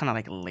of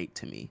like late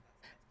to me.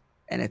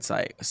 And it's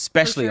like,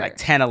 especially like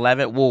 10,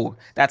 11, whoa,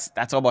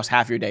 that's almost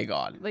half your day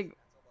gone. Like,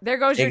 there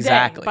goes your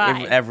exactly. day.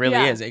 Bye. It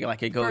really is. It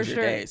goes your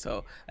day.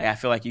 So like, I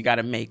feel like you got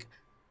to make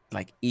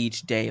like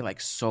each day like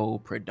so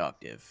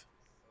productive,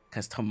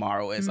 because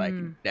tomorrow is like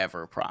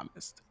never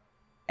promised,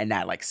 and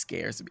that like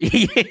scares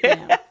me.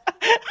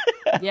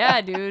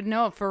 Yeah, dude.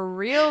 No, for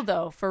real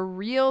though.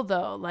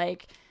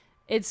 Like,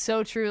 it's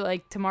so true.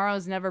 Like,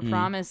 tomorrow's never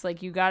promised.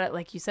 Like, you got it.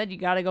 Like you said, you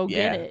got to go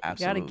get it.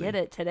 Absolutely. You got to get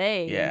it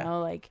today. Yeah.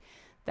 Like,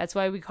 that's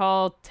why we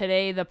call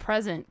today the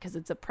present, because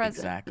it's a present.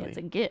 Exactly. Yeah, it's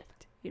a gift.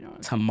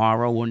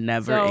 Tomorrow will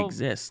never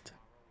exist.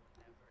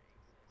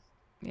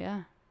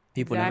 Yeah.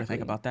 People never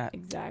think about that.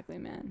 Exactly,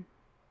 man.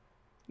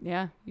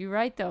 Yeah, you're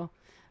right though.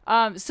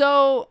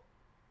 So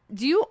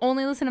do you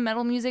only listen to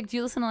metal music? Do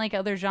you listen to like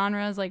other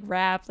genres, like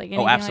rap, like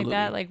anything like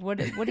that? Like what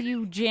do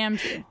you jam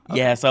to? Okay.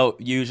 Yeah, so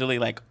usually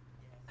like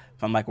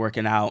if I'm like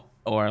working out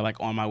or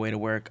like on my way to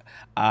work,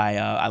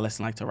 I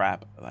listen like to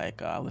rap.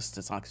 Like I listen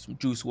to songs from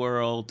Juice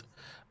WRLD.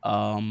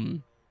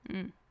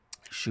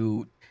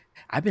 Shoot.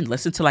 I've been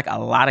listening to like a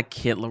lot of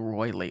Kid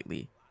Laroi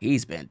lately.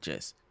 He's been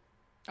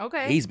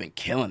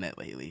killing it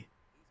lately.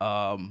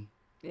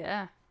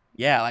 Yeah.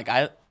 Like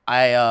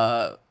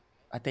I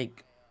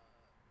think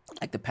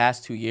like the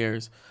past 2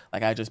 years,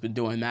 like I just been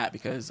doing that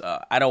because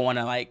I don't want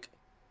to like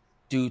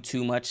do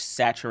too much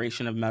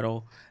saturation of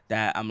metal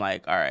that I'm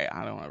like, all right,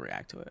 I don't want to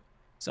react to it.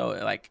 So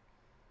like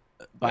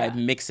by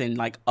mixing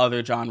like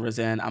other genres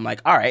in, I'm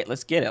like, all right,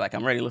 let's get it. Like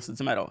I'm ready to listen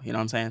to metal. You know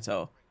what I'm saying?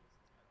 So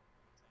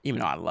even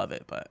though I love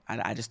it, but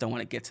I just don't want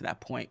to get to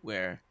that point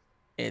where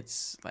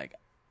it's like,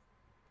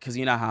 because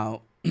you know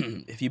how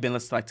if you've been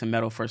listening like to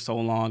metal for so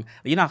long,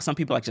 you know how some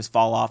people like just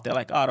fall off. They're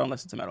like, oh, I don't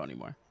listen to metal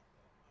anymore.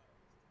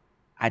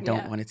 I don't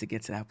Yeah. want it to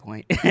get to that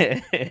point.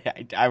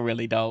 I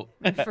really don't.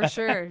 For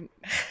sure.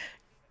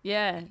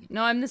 Yeah.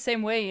 No, I'm the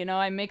same way, you know.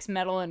 I mix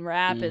metal and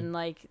rap and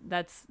like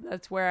that's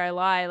where I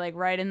lie, like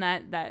right in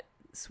that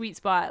sweet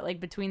spot, like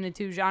between the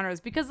two genres.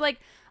 Because like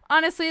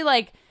honestly,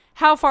 like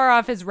how far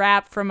off is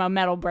rap from a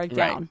metal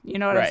breakdown? Right. You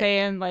know what I'm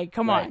saying? Like,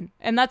 come Right. on.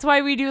 And that's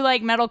why we do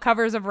like metal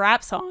covers of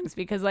rap songs,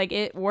 because like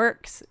it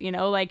works, you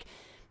know, like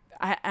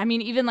I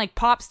mean, even like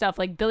pop stuff,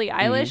 like Billie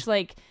Eilish,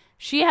 like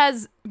she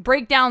has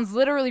breakdowns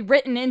literally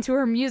written into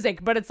her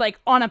music, but it's like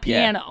on a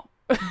piano.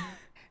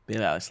 Billie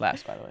Eilish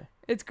slaps, by the way.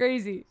 It's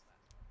crazy.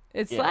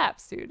 It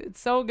slaps, dude.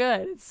 It's so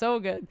good. It's so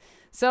good.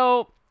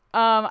 So,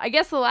 I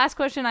guess the last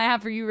question I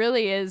have for you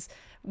really is,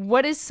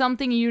 what is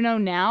something you know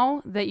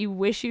now that you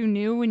wish you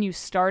knew when you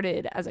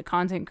started as a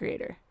content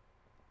creator?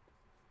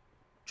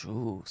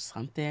 Ooh,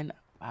 something.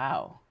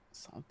 Wow,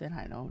 something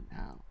I know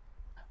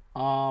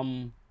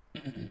now.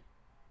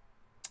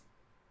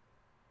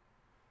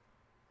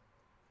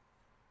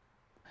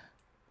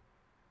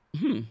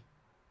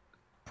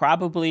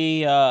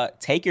 Probably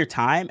take your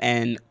time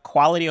and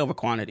quality over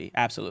quantity.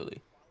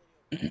 Absolutely.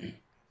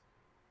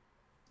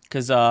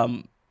 Because I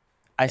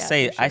Yeah,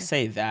 for I sure.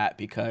 say that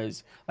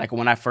because like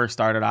when I first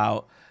started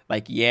out,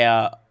 like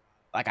yeah,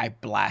 like I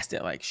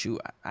blasted like shoot,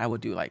 I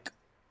would do like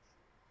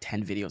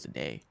 10 videos a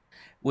day,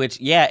 which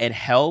yeah, it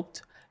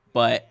helped,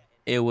 but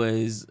it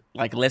was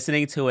like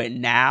listening to it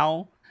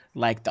now,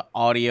 like the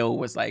audio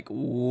was like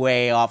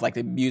way off, like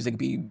the music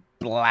be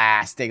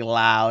blasting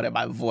loud and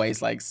my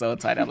voice like so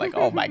tight. I'm like,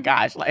 oh my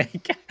gosh,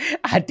 like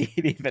I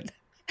didn't even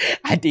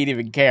I didn't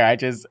even care. I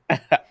just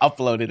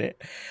uploaded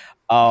it.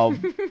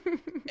 Um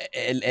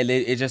and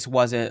it just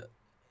wasn't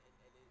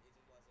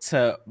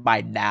to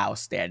my now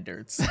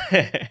standards.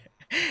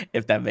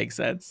 If that makes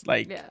sense.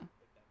 Like Yeah.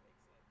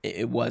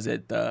 it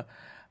wasn't the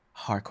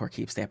hardcore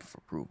keep stamp of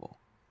approval.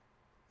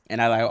 And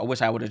I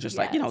wish I would have just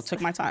like, Yes. took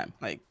my time.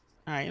 Like,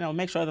 all right,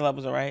 make sure the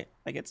levels are right.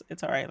 Like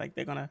it's all right. Like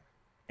they're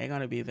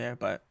gonna be there.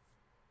 But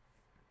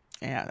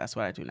yeah, that's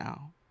what I do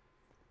now.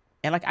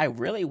 And like I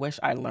really wish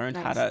I learned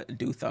how Nice. to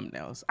do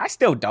thumbnails. I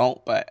still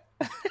don't, but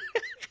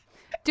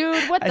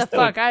Dude, what I the still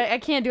fuck? I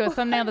can't do a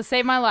thumbnail to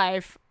save my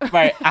life.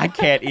 right. I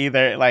can't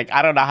either. Like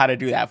I don't know how to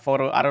do that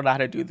photo. I don't know how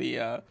to do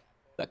the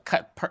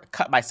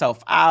cut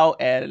myself out.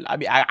 And I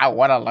mean I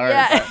want to learn,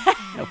 Yeah.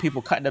 but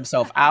people cutting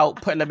themselves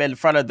out, putting them in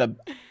front of the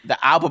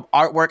album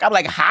artwork. I'm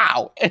like,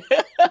 how?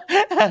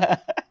 I'm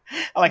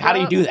like, how do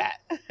you Yup. do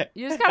that?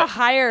 You just gotta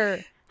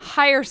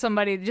hire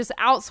somebody to just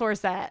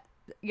outsource that.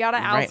 You gotta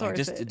Right, outsource like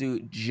just to it. do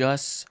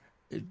just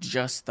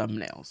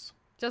thumbnails,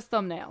 Just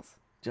thumbnails.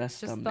 just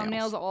Just thumbnails.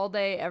 thumbnails all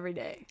day, every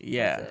day.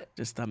 Yeah, That's it.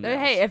 just But thumbnails.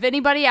 hey, if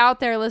anybody out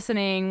there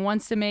listening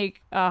wants to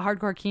make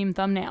Hardcore Keem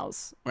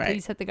thumbnails, Right.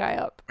 please hit the guy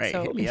up. Right,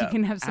 So hit me he up.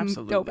 can have some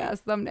Absolutely. dope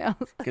ass thumbnails.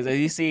 Because as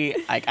you see,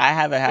 like I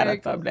haven't had Very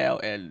a cool. thumbnail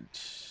and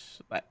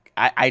like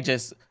I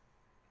just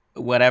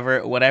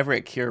whatever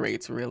it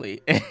curates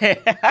really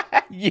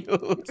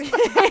use.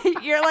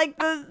 You're like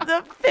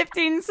the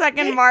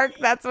 15-second mark.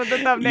 That's what the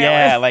thumbnail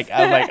Yeah, is. like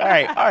I'm like, all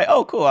right,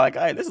 oh cool, like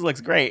all right, this looks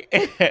great.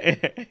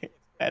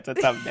 That's a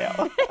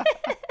thumbnail.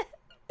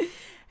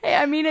 Hey,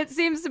 I mean, it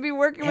seems to be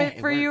working Yeah, with it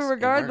for you works, it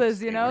regardless,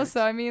 works, you it know. works.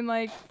 So I mean,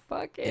 like,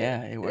 fuck it.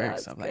 Yeah, it works.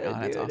 it's I'm like, good, oh,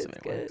 that's dude, awesome. it's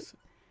It good. works.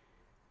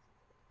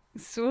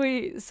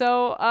 Sweet.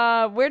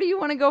 So, where do you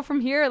want to go from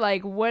here?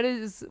 Like, what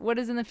is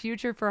in the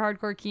future for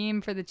Hardcore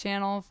Keem, for the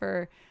channel,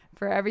 for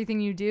everything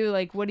you do?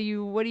 Like, what are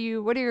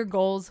your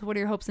goals? What are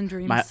your hopes and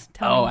dreams?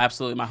 Tell me.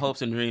 Absolutely. My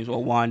hopes and dreams.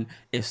 Well, one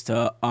is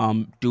to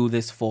do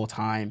this full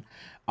time.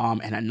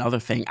 And another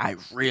thing I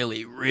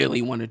really,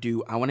 really want to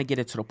do, I want to get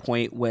it to the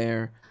point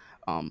where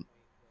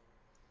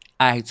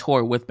I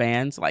tour with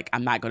bands. Like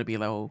I'm not going to be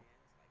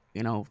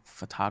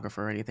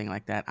photographer or anything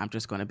like that. I'm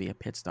just going to be a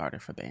pit starter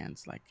for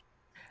bands. Like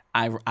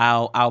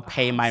I'll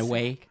pay my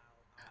way.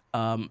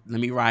 Let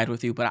me ride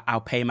with you, but I'll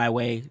pay my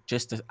way.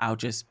 I'll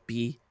just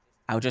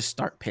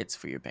start pits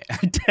for your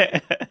band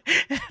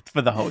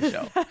for the whole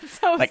show.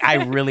 So Like I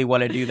really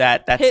want to do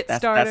that. Pit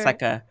That's starter.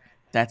 like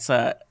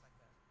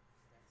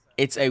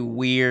it's a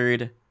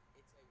weird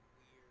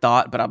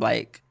thought, but I'm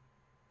like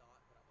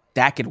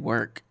that could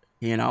work,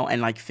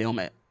 and like film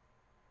it.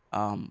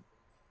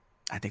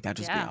 I think that'd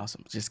just be Yeah.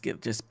 awesome. Just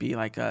be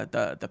like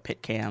the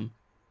pit cam,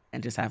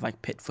 and just have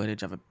like pit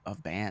footage of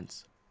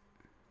bands.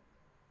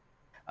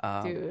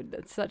 dude,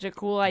 that's such a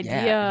cool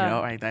idea. Yeah,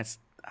 right. That's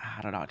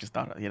I don't know. I just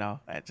thought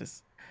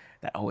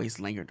that always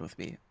lingered with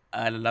me.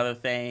 And another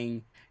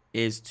thing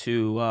is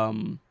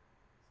to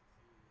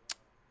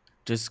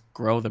just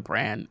grow the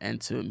brand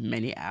into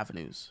many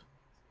avenues.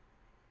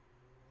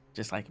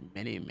 Just like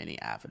many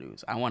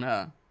avenues. I want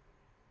to,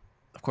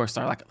 of course,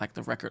 start like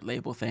the record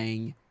label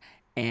thing,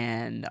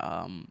 and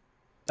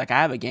like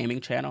I have a gaming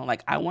channel.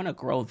 Like I want to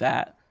grow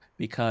that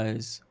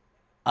because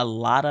a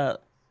lot of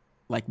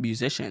like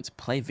musicians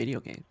play video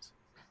games.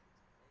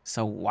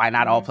 So why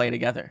not all play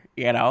together?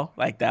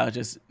 Like that would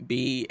just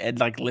be and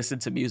like listen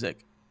to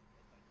music.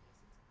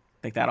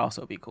 I think that'd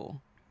also be cool.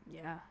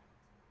 Yeah.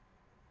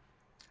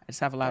 I just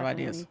have a lot of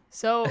Definitely. ideas.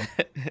 So,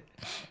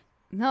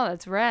 No,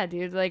 that's rad,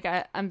 dude. Like,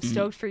 I'm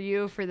stoked for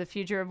you, for the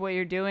future of what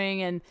you're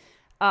doing. And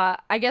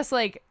I guess,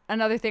 like,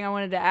 another thing I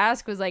wanted to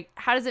ask was, like,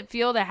 how does it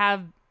feel to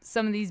have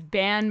some of these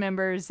band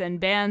members and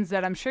bands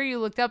that I'm sure you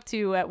looked up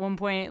to at one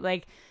point,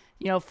 like,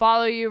 you know,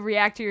 follow you,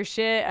 react to your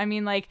shit? I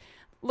mean, like,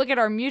 look at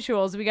our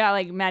mutuals. We got,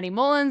 like, Maddie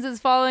Mullins is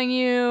following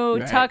you.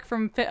 Right. Tuck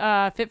from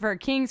Fit for a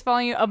King's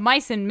following you.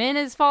 Mice and Min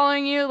is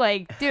following you.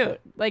 Like, dude,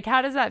 like,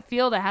 how does that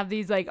feel to have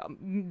these, like,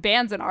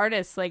 bands and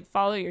artists, like,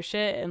 follow your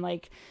shit and,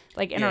 like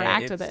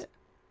interact with it?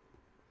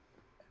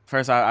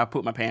 First, I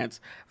poop my pants.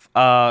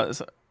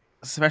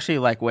 Especially,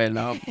 like, when,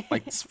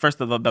 like, first,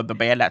 the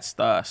band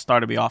that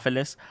started me off in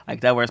this, like,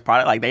 Dead Wears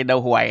Product, like, they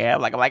know who I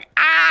am. Like, I'm like,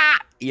 ah!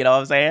 You know what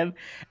I'm saying?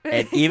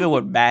 And even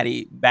with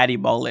Maddie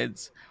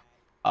Mullins,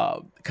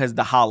 because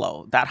that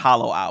Hollow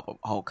album,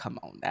 oh, come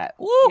on, that,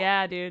 woo!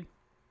 Yeah, dude.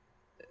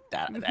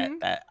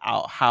 That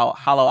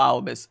Hollow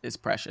album is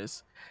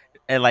precious.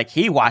 And, like,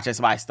 he watches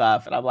my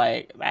stuff, and I'm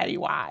like, Maddie,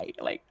 why?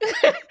 Like,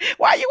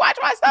 why you watch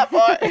my stuff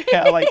for?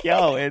 I'm like,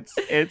 yo, it's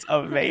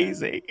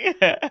amazing.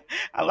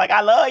 I'm like,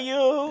 I love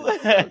you.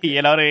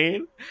 You know what I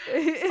mean?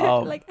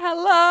 Like,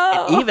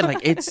 hello. And even,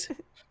 like, it's...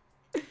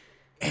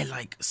 And,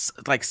 like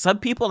some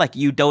people, like,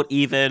 you don't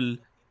even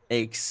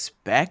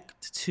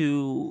expect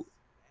to,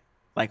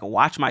 like,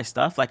 watch my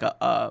stuff. Like,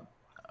 a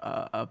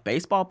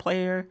baseball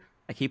player,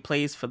 like, he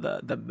plays for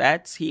the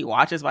Mets. He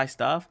watches my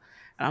stuff.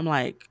 And I'm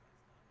like...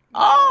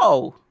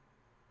 Oh,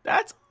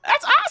 that's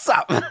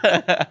awesome.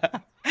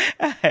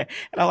 And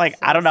I'm like,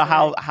 I don't know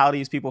how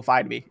these people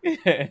find me.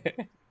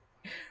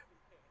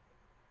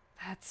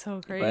 That's so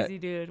crazy,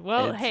 dude.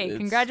 Well, hey,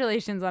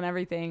 congratulations on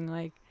everything.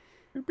 Like,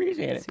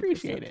 appreciate it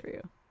for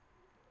you.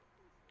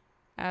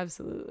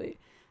 Absolutely.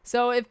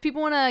 So if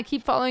people want to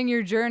keep following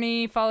your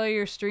journey, follow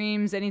your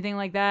streams, anything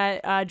like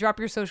that, drop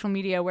your social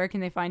media. Where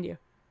can they find you?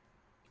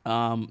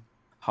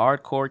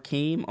 Hardcore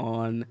Keem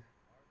on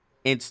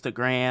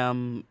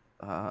Instagram,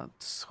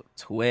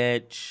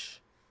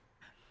 Twitch,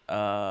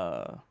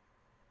 my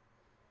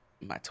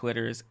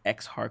Twitter is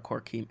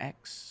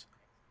xhardcorekeemx.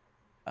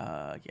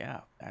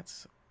 Yeah,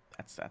 that's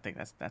I think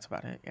that's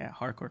about it. Yeah,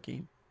 Hardcore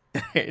Keem.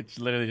 It's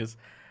literally just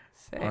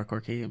Sick.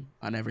 Hardcore Keem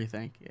on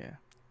everything. Yeah.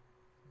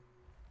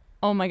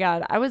 Oh my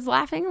god, I was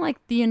laughing like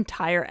the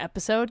entire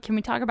episode. Can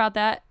we talk about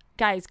that?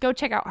 Guys, go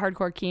check out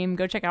Hardcore Keem.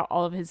 Go check out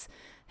all of his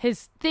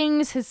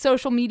things, his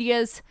social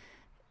medias.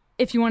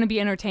 If you want to be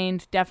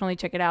entertained, definitely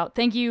check it out.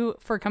 Thank you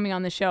for coming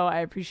on the show. I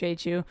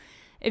appreciate you.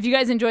 If you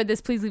guys enjoyed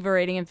this, please leave a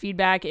rating and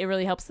feedback. It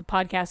really helps the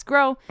podcast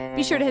grow.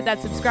 Be sure to hit that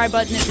subscribe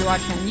button if you're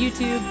watching on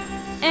YouTube.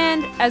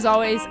 And as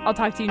always, I'll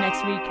talk to you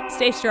next week.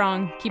 Stay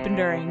strong. Keep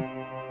enduring.